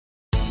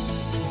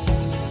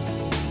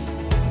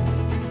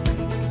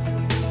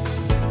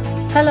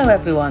Hello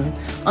everyone,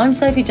 I'm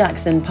Sophie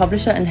Jackson,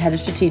 Publisher and Head of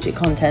Strategic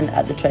Content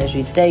at the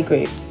Treasury Today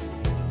Group.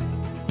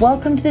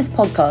 Welcome to this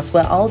podcast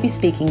where I'll be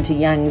speaking to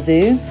Yang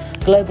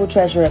Zhu, Global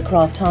Treasurer at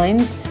Kraft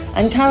Heinz,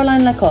 and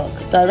Caroline Lecoq,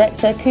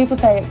 Director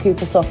Coupa at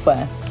Coupa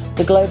Software,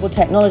 the global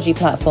technology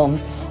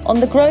platform, on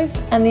the growth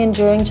and the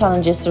enduring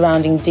challenges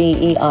surrounding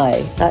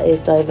DEI, that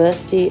is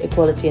diversity,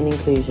 equality and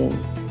inclusion.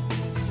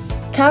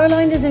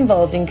 Caroline is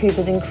involved in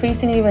Coupa's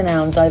increasingly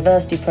renowned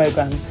diversity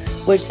programme,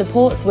 which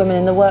supports women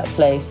in the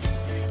workplace.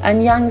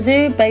 And Yang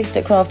Zhu, based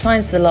at Kraft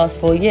Heinz for the last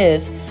 4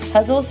 years,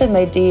 has also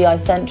made DEI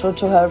central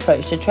to her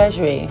approach to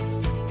Treasury.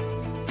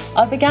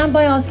 I began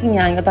by asking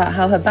Yang about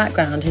how her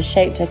background has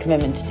shaped her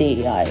commitment to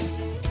DEI.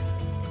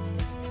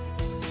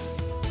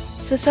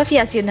 So Sophie,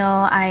 as you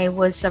know, I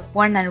was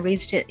born and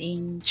raised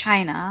in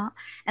China.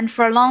 And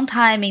for a long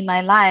time in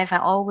my life, I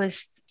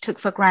always took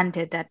for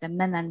granted that the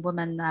men and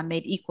women are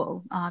made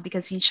equal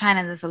because in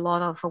China, there's a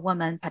lot of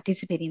women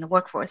participating in the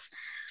workforce.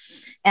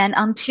 And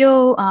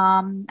until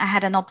I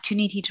had an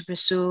opportunity to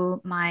pursue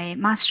my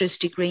master's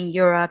degree in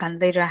Europe, and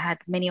later I had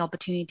many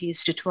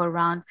opportunities to tour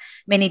around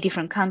many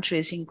different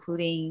countries,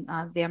 including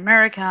the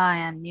America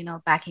and,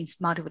 back in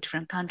multiple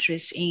different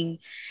countries in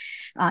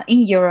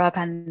Europe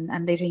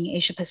and later in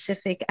Asia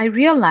Pacific, I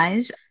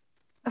realized,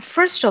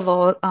 first of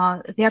all,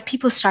 there are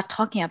people start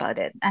talking about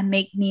it and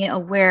make me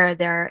aware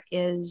there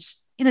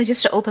is,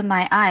 just to open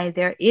my eye,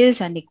 there is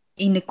an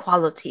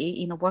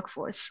inequality in the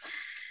workforce.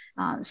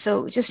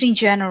 So just in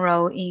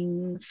general,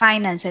 in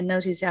finance, I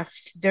noticed there are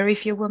very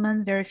few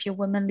women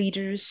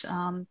leaders.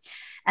 And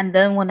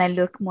then when I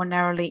look more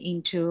narrowly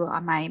into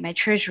my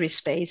treasury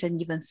space,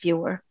 and even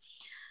fewer.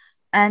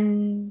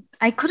 And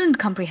I couldn't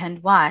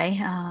comprehend why.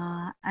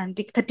 And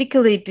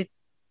particularly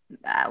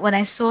when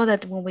I saw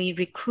that when we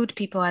recruit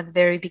people at the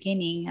very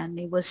beginning, and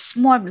it was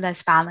more or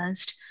less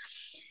balanced.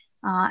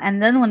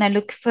 And then when I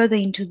look further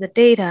into the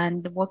data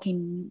and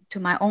working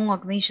to my own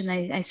organization,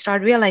 I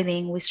start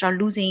realizing we start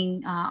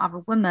losing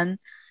our women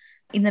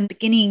in the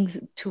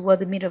beginning toward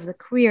the middle of the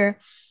career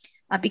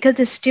because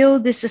there's still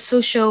this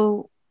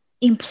social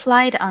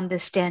implied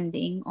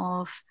understanding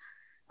of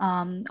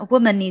a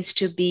woman needs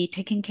to be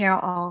taking care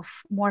of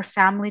more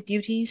family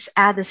duties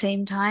at the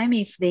same time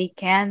if they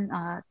can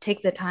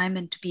take the time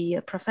and to be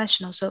a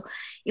professional. So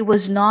it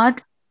was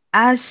not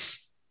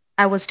as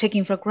I was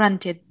taking for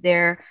granted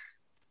there.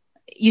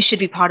 You should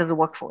be part of the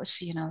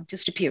workforce,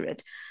 just a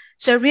period.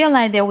 So I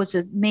realized there was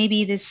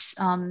maybe this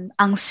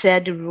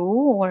unsaid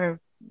rule or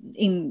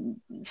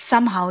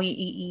somehow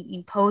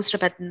imposed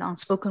but an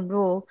unspoken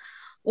rule,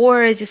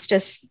 or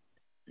just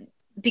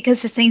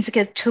because the things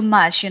get too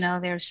much,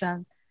 there's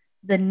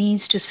the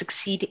needs to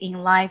succeed in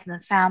life, in the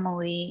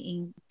family,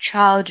 in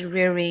child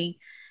rearing,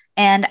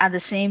 and at the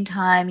same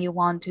time you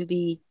want to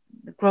be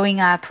growing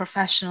up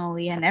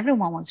professionally, and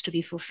everyone wants to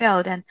be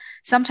fulfilled. And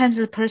sometimes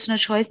it's a personal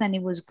choice, and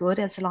it was good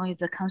as long as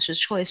it's a conscious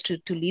choice to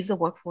leave the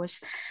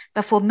workforce.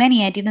 But for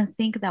many, I didn't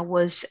think that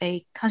was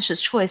a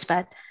conscious choice,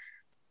 but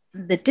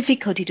the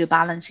difficulty to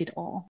balance it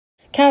all.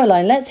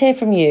 Caroline, let's hear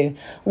from you.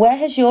 Where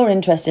has your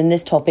interest in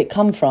this topic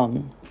come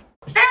from?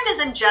 Fairness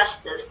and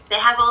justice, they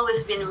have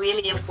always been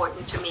really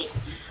important to me.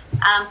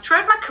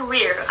 Throughout my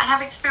career, I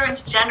have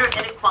experienced gender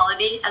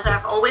inequality as I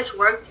have always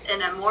worked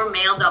in a more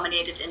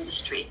male-dominated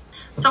industry.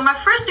 So my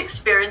first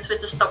experience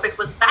with this topic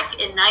was back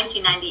in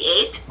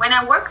 1998 when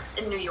I worked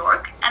in New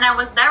York and I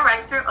was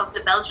director of the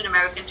Belgian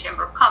American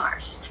Chamber of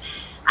Commerce.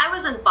 I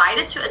was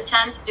invited to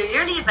attend the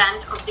yearly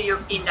event of the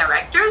European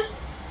directors,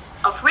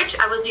 of which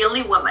I was the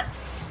only woman.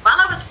 While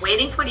I was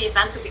waiting for the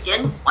event to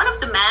begin, one of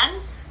the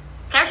men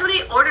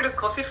casually ordered a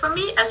coffee from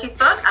me as he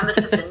thought I must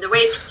have been the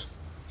waitress.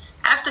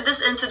 After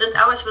this incident,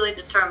 I was really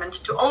determined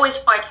to always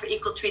fight for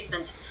equal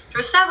treatment. There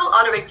are several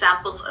other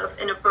examples of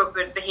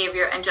inappropriate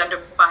behavior and gender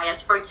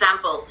bias. For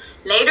example,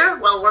 later,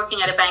 while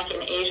working at a bank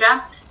in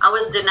Asia, I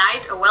was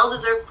denied a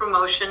well-deserved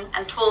promotion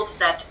and told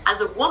that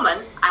as a woman,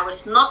 I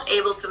was not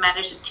able to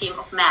manage a team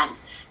of men.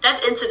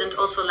 That incident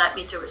also led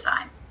me to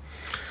resign.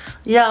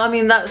 Yeah, I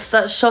mean,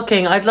 that's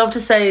shocking. I'd love to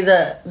say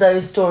that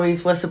those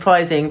stories were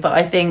surprising, but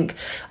I think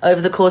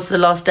over the course of the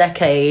last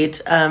decade,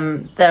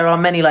 there are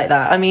many like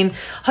that. I mean,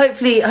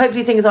 hopefully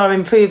things are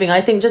improving.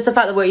 I think just the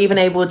fact that we're even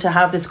able to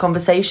have this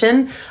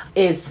conversation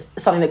is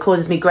something that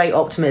causes me great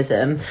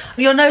optimism.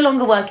 You're no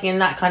longer working in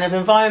that kind of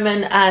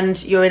environment and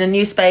you're in a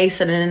new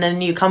space and in a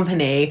new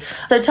company.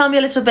 So tell me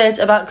a little bit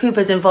about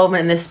Coupa's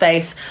involvement in this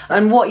space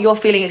and what you're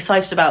feeling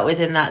excited about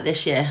within that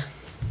this year.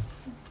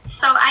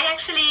 So I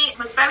actually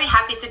was very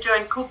happy to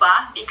join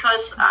Coupa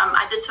because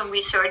I did some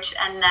research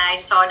and I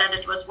saw that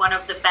it was one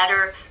of the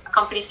better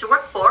companies to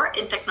work for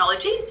in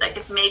technology. It's like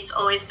it makes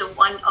always the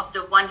one of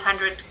the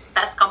 100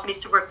 best companies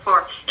to work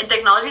for in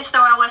technology. So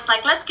I was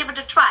like, let's give it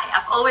a try.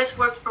 I've always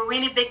worked for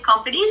really big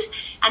companies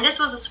and this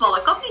was a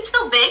smaller company. It's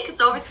still big.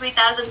 It's over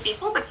 3,000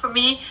 people. But for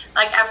me,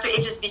 like after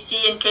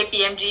HSBC and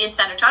KPMG and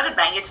Standard Chartered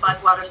Bank, it's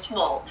rather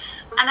small.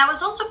 And I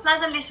was also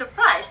pleasantly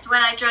surprised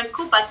when I joined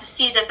Coupa to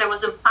see that there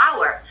was a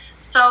power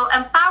So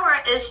Empower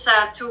is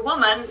to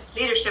women, it's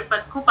leadership,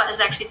 but Coupa is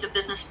actually to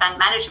business spend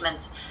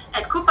management.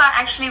 At Coupa,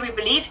 actually, we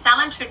believe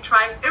talent should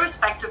thrive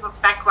irrespective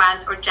of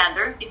background or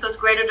gender, because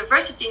greater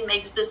diversity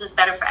makes business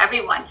better for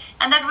everyone.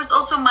 And that was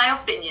also my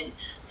opinion.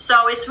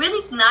 So it's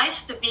really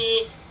nice to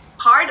be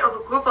part of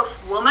a group of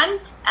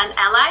women and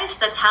allies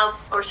that help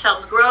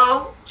ourselves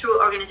grow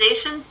through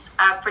organizations,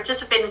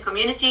 participate in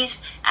communities,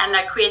 and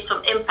create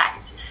some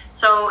impact.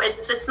 So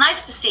it's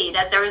nice to see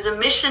that there is a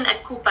mission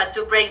at Coupa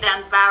to break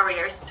down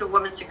barriers to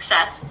women's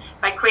success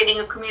by creating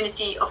a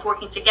community of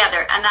working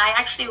together. And I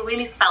actually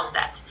really felt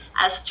that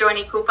as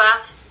joining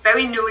Coupa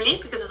very newly,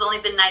 because it's only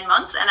been 9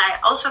 months, and I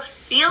also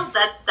feel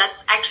that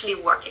that's actually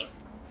working.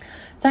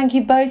 Thank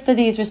you both for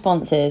these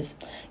responses.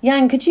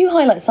 Yang, could you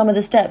highlight some of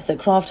the steps that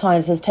Kraft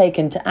Heinz has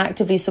taken to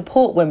actively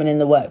support women in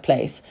the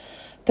workplace,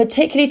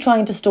 particularly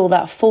trying to stall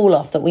that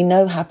fall-off that we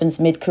know happens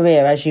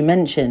mid-career, as you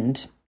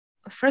mentioned?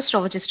 First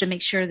of all, just to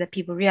make sure that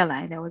people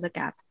realize there was a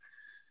gap.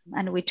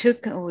 And we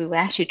were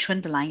actually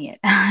trendline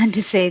it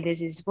to say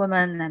this is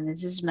women and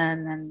this is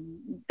men,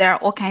 and there are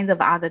all kinds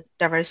of other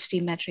diversity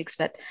metrics.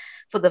 But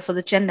for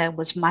the gender, it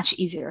was much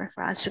easier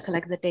for us to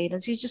collect the data.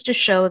 So just to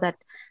show that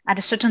at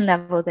a certain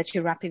level that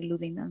you're rapidly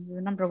losing them.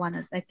 The number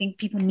one, I think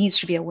people needs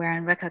to be aware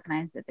and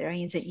recognize that there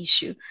is an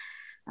issue.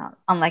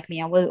 Unlike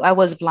me, I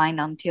was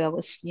blind until I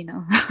was,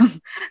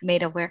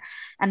 made aware.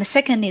 And the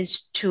second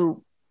is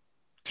to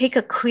take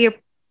a clear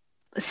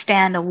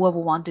stand of what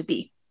we want to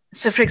be.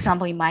 So, for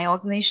example, in my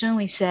organization,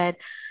 we said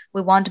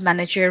we want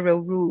managerial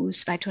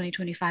rules by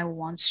 2025. We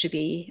want to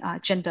be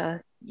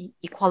gender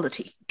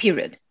equality,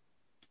 period.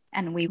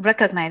 And we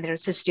recognize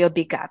there's still a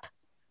big gap.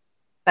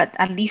 But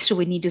at least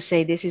we need to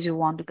say this is where we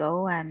want to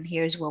go, and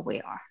here's where we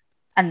are.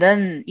 And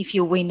then if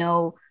we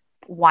know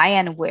why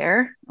and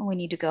where we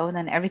need to go,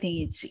 then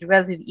everything is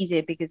relatively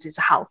easier because it's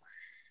how.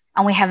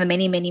 And we have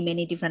many, many,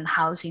 many different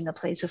hows in the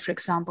place. So, for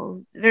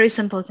example, very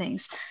simple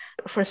things.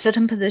 For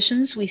certain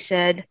positions, we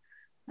said,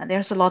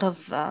 there's a lot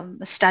of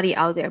study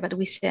out there, but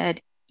we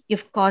said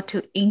you've got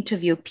to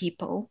interview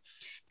people,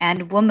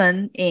 and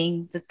women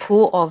in the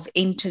pool of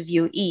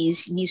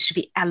interviewees needs to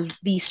be at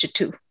least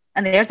 2.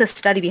 And there's the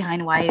study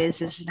behind why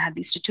it is at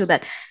least 2.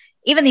 But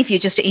even if you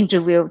just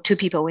interview 2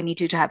 people, we need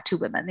to have 2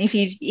 women. If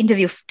you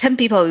interview 10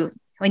 people,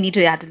 we need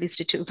to add at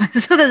least 2.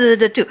 So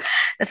the 2,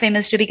 the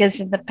famous 2, because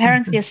the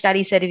apparently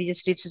study said if you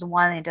just did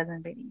 1, it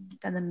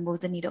doesn't move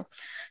the needle.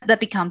 That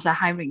becomes a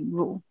hiring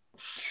rule.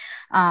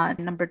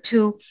 Number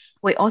 2,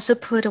 we also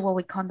put what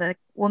we call the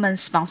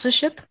women's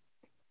sponsorship.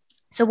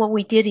 So what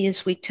we did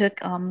is we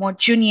took more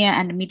junior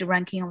and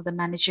mid-ranking of the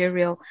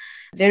managerial,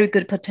 very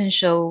good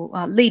potential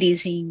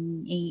ladies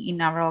in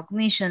our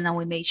organization, and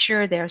we made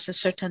sure there's a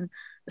certain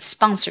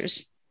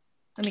sponsors.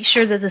 We make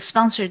sure that the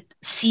sponsor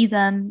see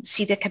them,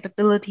 see their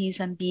capabilities,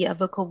 and be a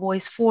vocal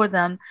voice for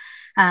them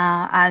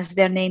as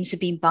their names are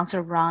being bounced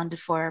around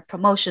for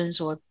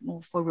promotions or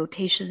for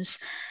rotations.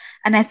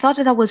 And I thought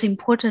that was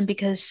important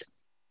because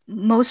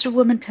most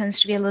women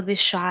tends to be a little bit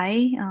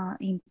shy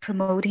in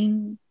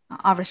promoting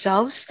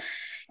ourselves.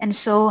 And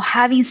so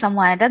having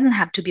someone, it doesn't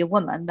have to be a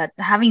woman, but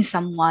having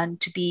someone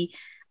to be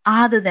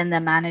other than the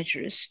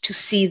managers, to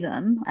see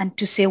them and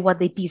to say what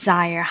they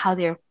desire, how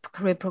their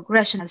career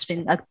progression has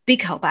been a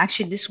big help.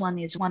 Actually, this one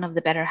is one of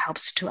the better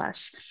helps to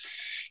us.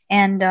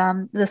 And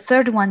the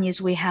third one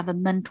is we have a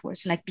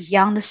mentors, like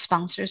beyond the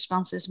sponsors.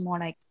 Sponsors more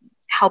like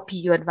help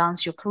you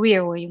advance your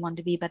career where you want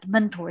to be, but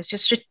mentors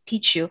just to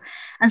teach you.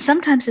 And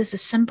sometimes it's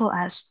as simple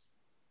as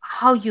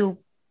how you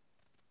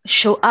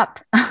show up,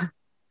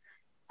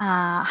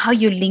 how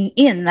you lean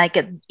in, like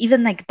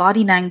even like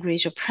body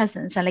language or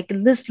presence, and like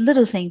this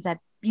little things that,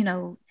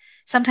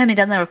 sometimes it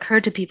doesn't occur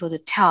to people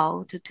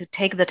to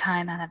take the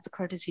time and have the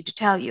courtesy to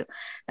tell you.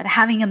 But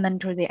having a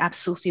mentor, they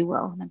absolutely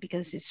will,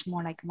 because it's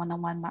more like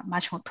one-on-one,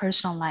 much more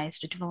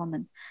personalized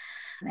development.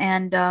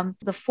 And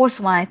the fourth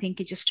one, I think,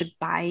 is just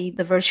by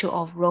the virtue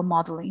of role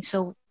modeling.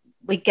 So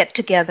we get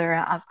together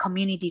a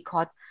community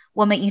called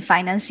Women in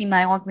Finance in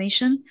my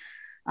organization.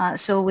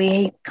 So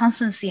we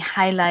constantly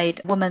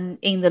highlight women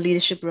in the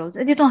leadership roles.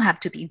 And they don't have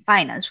to be in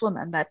finance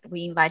women, but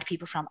we invite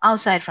people from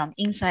outside, from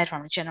inside,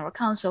 from the general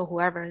counsel,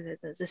 whoever,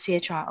 the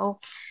CHRO,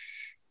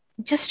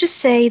 just to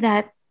say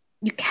that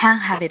you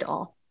can't have it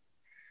all.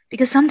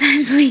 Because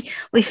sometimes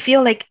we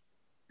feel like,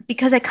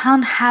 because I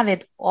can't have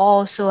it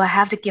all, so I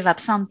have to give up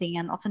something.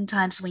 And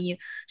oftentimes when you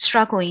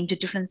struggle into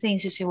different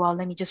things, you say, well,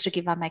 let me just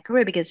give up my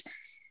career because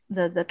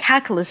the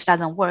calculus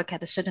doesn't work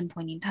at a certain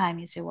point in time.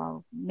 You say,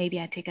 well,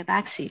 maybe I take a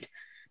backseat.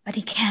 But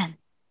it can.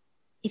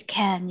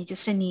 You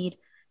just need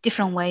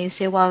different way. You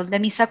say, well, let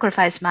me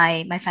sacrifice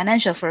my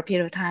financial for a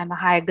period of time,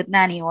 hire a good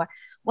nanny or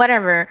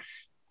whatever.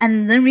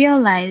 And then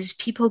realize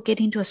people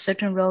get into a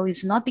certain role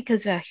is not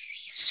because they're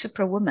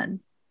superwoman.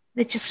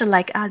 They're just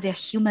like, they're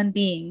human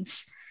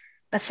beings.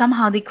 But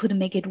somehow they couldn't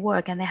make it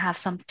work, and they have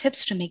some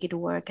tips to make it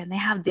work, and they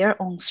have their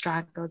own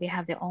struggle. They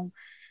have their own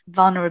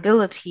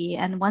vulnerability.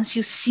 And once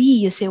you see,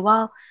 you say,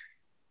 well,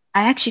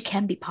 I actually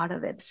can be part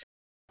of it.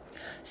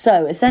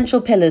 So,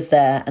 essential pillars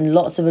there and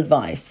lots of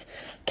advice.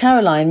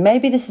 Caroline,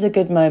 maybe this is a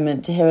good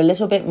moment to hear a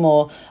little bit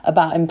more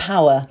about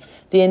Empower,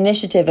 the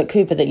initiative at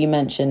Coupa that you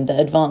mentioned that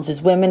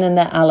advances women and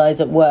their allies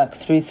at work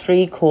through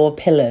 3 core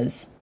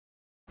pillars.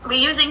 We're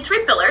using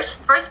 3 pillars.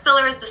 First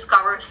pillar is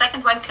Discover,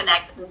 second one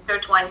Connect, and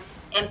third one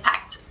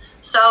Impact.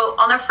 So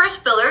on our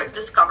first pillar,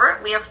 Discover,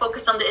 we are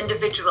focused on the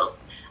individual.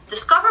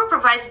 Discover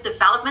provides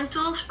development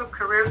tools for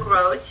career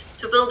growth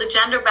to build a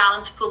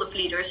gender-balanced pool of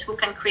leaders who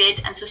can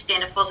create and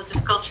sustain a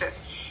positive culture.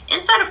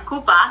 Inside of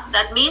Coupa,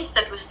 that means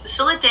that we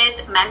facilitate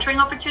mentoring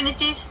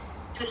opportunities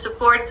to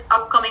support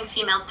upcoming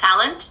female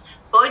talent,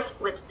 both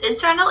with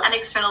internal and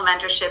external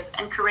mentorship,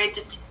 and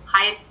created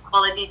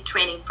high-quality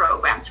training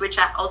programs, which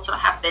I also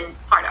have been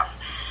part of.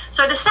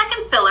 So the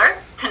second pillar,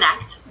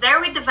 Connect, there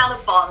we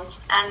develop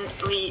bonds and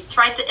we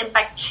try to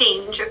impact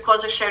change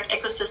across a shared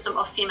ecosystem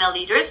of female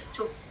leaders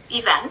to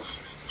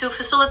events to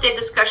facilitate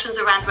discussions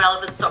around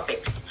relevant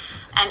topics.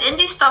 And in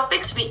these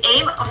topics, we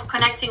aim of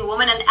connecting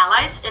women and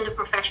allies in the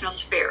professional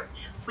sphere.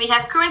 We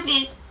have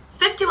currently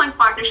 51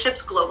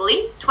 partnerships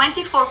globally,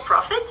 24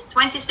 profit,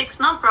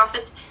 26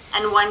 non-profit,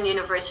 and 1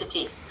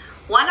 university.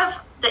 One of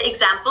the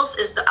examples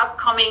is the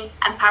upcoming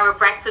Empower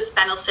Breakfast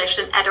panel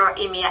session at our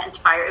EMEA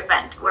Inspire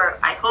event, where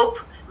I hope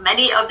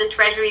many of the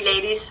Treasury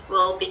ladies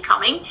will be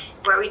coming,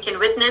 where we can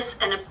witness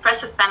an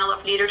impressive panel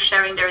of leaders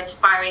sharing their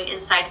inspiring,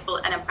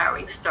 insightful, and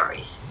empowering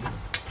stories.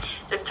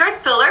 The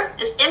third pillar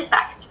is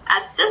Impact.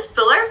 At this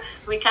pillar,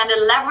 we kind of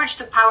leverage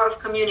the power of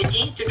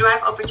community to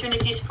drive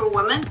opportunities for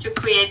women to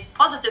create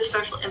positive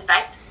social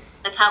impact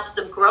that helps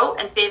them grow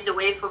and pave the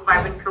way for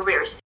vibrant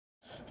careers.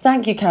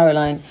 Thank you,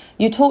 Caroline.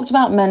 You talked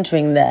about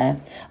mentoring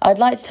there. I'd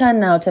like to turn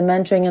now to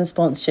mentoring and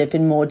sponsorship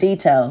in more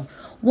detail.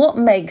 What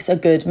makes a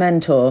good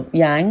mentor,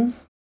 Yang?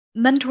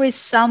 Mentor is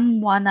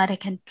someone that I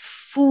can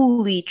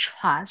fully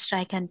trust.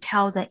 I can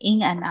tell the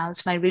in and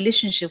outs, my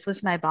relationship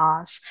with my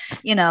boss.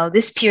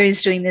 This peer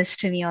is doing this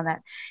to me or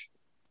that.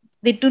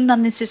 They do not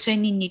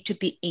necessarily need to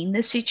be in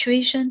the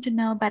situation to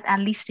know, but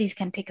at least they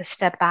can take a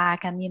step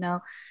back and,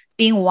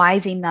 being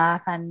wise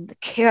enough and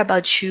care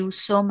about you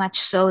so much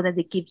so that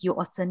they give you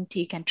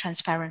authentic and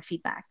transparent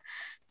feedback.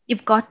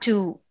 You've got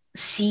to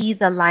see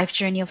the life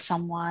journey of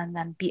someone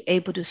and be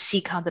able to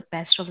seek out the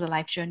best of the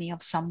life journey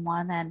of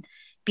someone and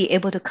be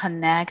able to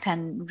connect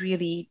and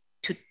really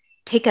to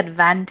take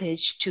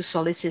advantage to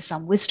solicit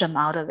some wisdom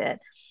out of it.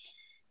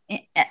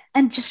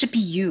 And just to be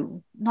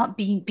you, not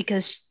being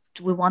because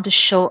we want to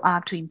show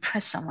up to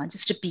impress someone,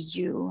 just to be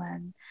you.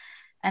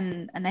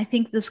 And I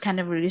think this kind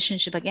of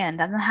relationship, again,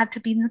 doesn't have to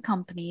be in the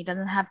company,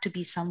 doesn't have to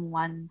be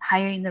someone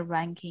higher in the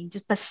ranking,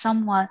 but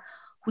someone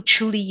who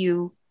truly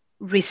you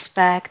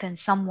respect and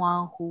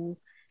someone who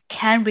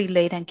can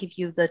relate and give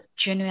you the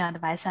genuine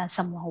advice, and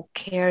someone who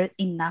cares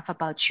enough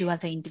about you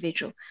as an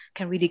individual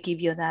can really give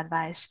you that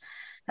advice.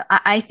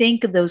 I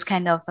think those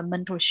kind of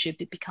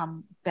mentorship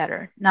become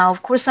better. Now,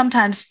 of course,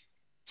 sometimes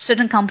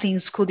certain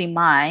companies, including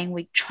mine,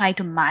 we try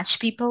to match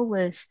people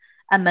with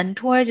a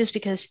mentor just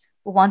because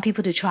we want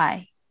people to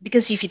try.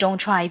 Because if you don't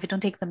try, if you don't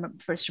take the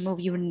first move,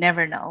 you will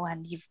never know,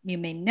 and you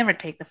may never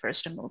take the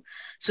first move.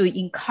 So we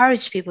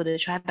encourage people to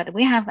try, but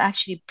we have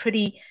actually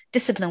pretty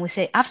disciplined. We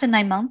say after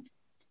 9 months,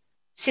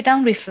 sit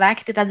down,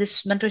 reflect, does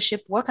this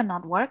mentorship work or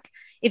not work?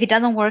 If it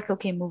doesn't work,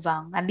 okay, move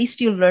on. At least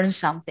you learn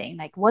something,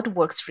 like what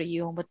works for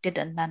you and what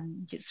didn't.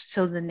 And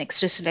so the next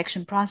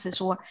selection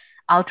process or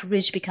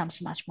outreach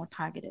becomes much more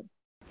targeted.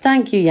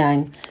 Thank you,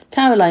 Yang.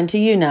 Caroline, to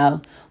you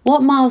now.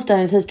 What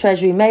milestones has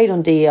Treasury made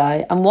on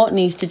DEI and what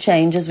needs to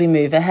change as we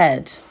move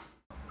ahead?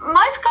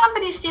 Most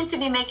companies seem to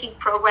be making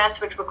progress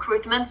with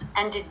recruitment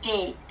and the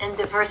D in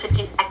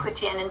diversity,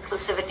 equity, and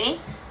inclusivity,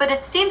 but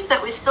it seems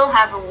that we still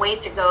have a way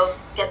to go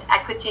to get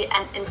equity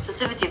and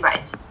inclusivity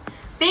right.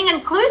 Being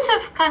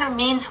inclusive kind of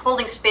means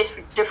holding space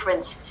for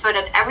difference so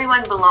that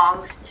everyone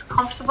belongs, is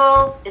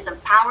comfortable, is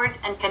empowered,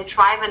 and can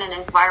thrive in an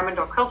environment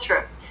or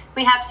culture.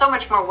 We have so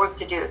much more work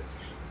to do.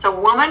 So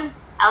women,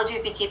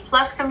 LGBT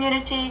plus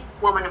community,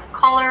 women of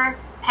color,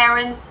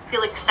 parents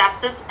feel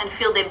accepted and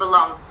feel they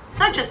belong.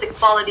 Not just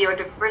equality or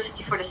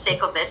diversity for the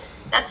sake of it.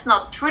 That's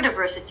not true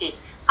diversity.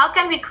 How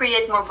can we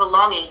create more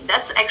belonging?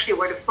 That's actually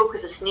where the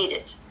focus is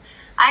needed.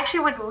 I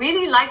actually would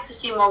really like to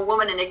see more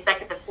women in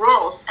executive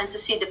roles and to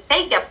see the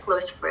pay gap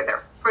close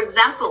further. For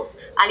example,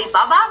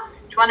 Alibaba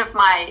is one of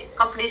my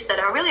companies that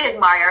I really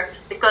admire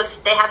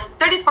because they have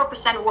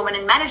 34% women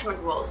in management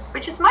roles,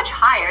 which is much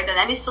higher than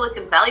any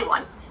Silicon Valley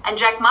one. And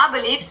Jack Ma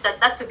believes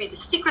that to be the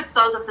secret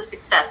sauce of his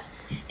success.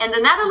 In the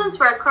Netherlands,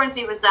 where I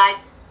currently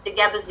reside, the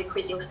gap is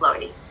decreasing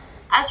slowly.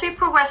 As we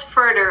progress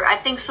further, I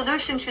think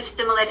solutions should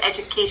stimulate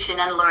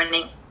education and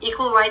learning,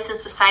 equal rights in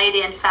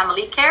society and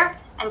family care,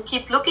 and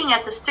keep looking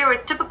at the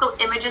stereotypical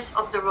images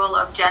of the role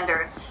of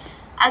gender.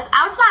 As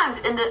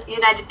outlined in the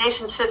United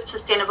Nations 5th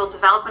Sustainable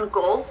Development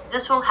Goal,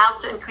 this will help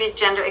to increase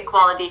gender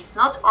equality,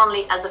 not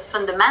only as a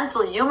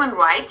fundamental human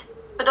right,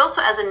 but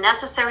also as a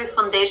necessary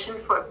foundation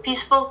for a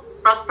peaceful,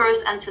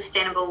 prosperous and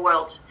sustainable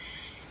world.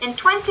 In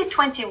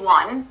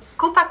 2021,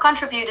 Coupa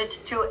contributed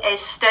to a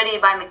study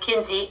by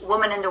McKinsey,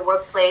 Women in the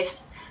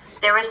Workplace,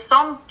 there are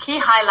some key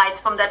highlights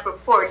from that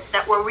report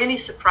that were really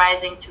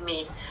surprising to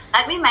me.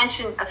 Let me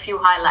mention a few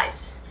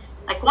highlights.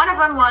 Like one of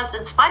them was,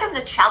 in spite of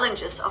the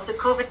challenges of the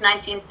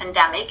COVID-19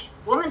 pandemic,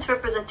 women's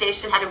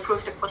representation had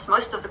improved across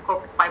most of the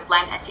corporate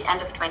pipeline at the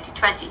end of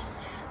 2020.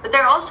 But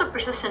there are also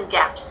persistent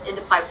gaps in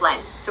the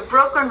pipeline. The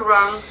broken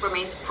rung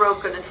remains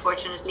broken,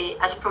 unfortunately,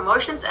 as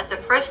promotions at the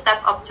first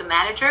step up to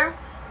manager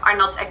are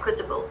not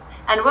equitable.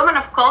 And women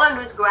of color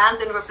lose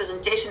ground in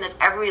representation at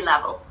every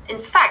level.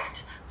 In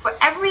fact, for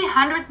every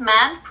 100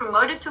 men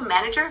promoted to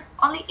manager,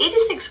 only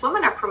 86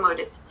 women are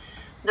promoted.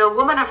 Though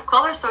women of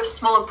color saw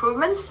small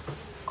improvements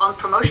on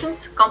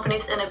promotions,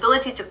 companies'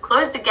 inability to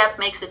close the gap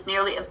makes it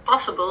nearly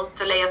impossible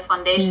to lay a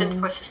foundation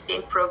for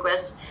sustained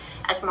progress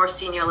at more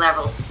senior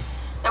levels.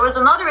 There was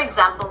another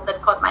example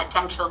that caught my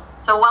attention.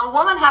 So while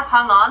women have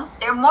hung on,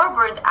 they're more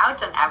burned out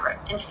than ever.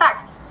 In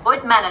fact,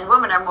 both men and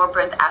women are more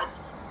burned out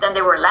than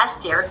they were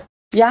last year.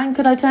 Yang,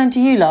 could I turn to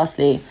you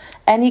lastly?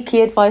 Any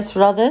key advice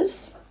for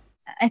others?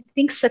 I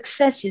think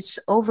success is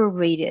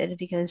overrated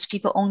because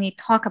people only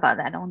talk about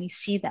that, only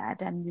see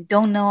that, and they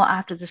don't know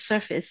after the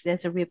surface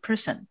there's a real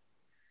person.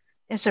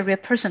 There's a real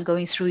person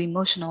going through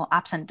emotional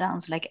ups and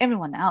downs like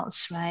everyone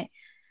else, right?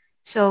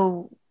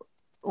 So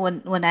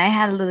when I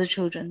had little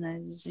children,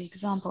 as an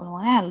example,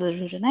 when I had little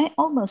children, I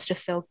almost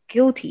felt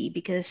guilty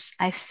because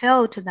I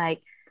felt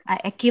like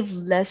I give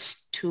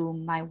less to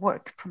my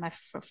work, for my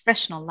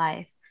professional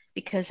life,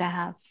 because I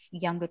have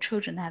younger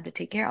children I have to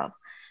take care of.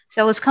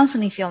 So I was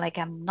constantly feeling like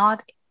I'm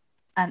not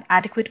an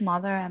adequate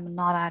mother, I'm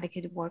not an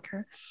adequate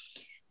worker.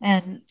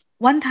 And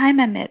one time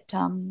I met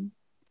a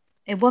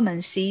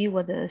woman, she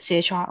was the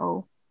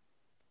CHRO.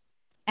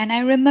 And I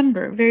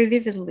remember very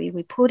vividly,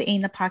 we pulled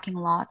in the parking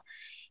lot.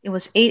 It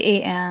was 8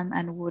 a.m.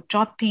 and we were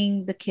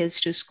dropping the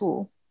kids to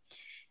school.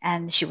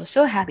 And she was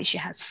so happy. She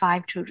has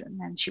 5 children.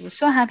 And she was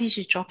so happy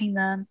she's dropping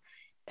them.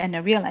 And I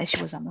realized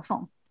she was on the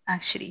phone.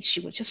 Actually,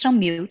 she was just on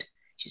mute.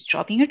 She's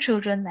dropping her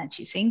children and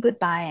she's saying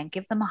goodbye and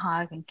give them a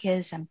hug and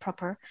kiss and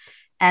proper.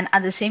 And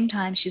at the same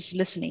time, she's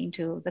listening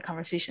to the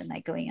conversation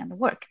like going on to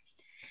work.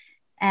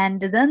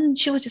 And then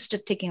she was just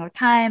taking her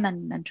time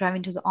and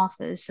driving to the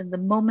office. And the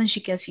moment she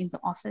gets in the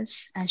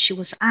office, and she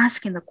was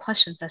asking the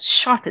questions as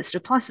sharp as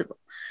possible.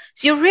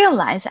 So you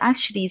realize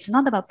actually it's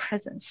not about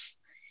presence.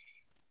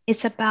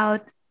 It's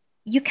about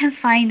you can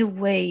find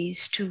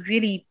ways to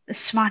really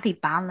smartly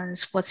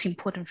balance what's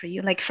important for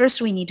you. Like first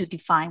we need to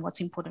define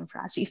what's important for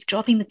us. If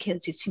dropping the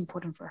kids, it's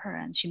important for her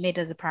and she made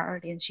it a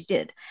priority and she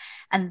did.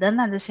 And then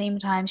at the same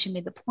time, she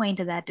made the point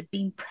that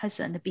being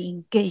present, being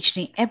engaged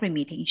in every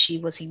meeting she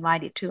was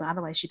invited to,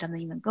 otherwise she doesn't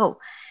even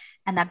go.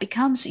 And that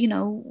becomes,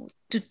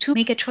 to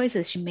make a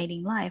choices she made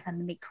in life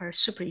and make her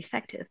super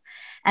effective.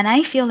 And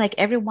I feel like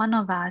every one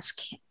of us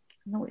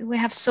we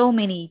have so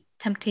many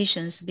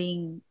temptations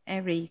being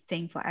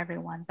everything for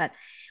everyone, but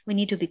we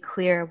need to be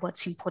clear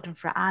what's important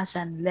for us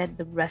and let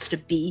the rest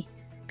be,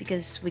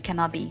 because we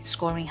cannot be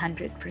scoring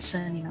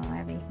 100%,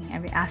 everything,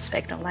 every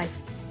aspect of life.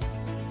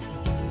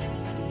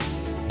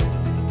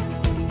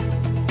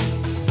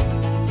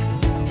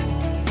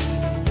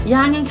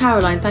 Yang and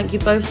Caroline, thank you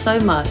both so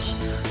much.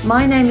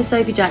 My name is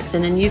Sophie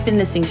Jackson and you've been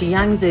listening to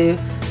Yang Zhu,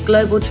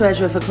 Global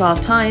Treasurer for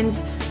Kraft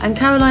Heinz, and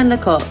Caroline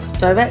Lecoq,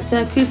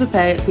 Director, Coupa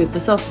Pay at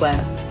Coupa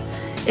Software.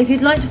 If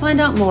you'd like to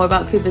find out more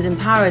about Coupa's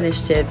Empower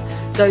initiative,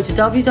 go to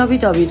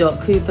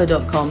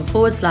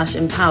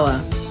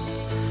www.coupa.com/empower.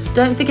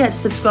 Don't forget to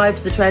subscribe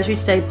to the Treasury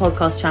Today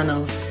podcast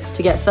channel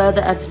to get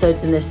further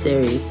episodes in this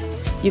series.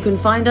 You can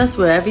find us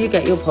wherever you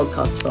get your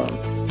podcasts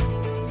from.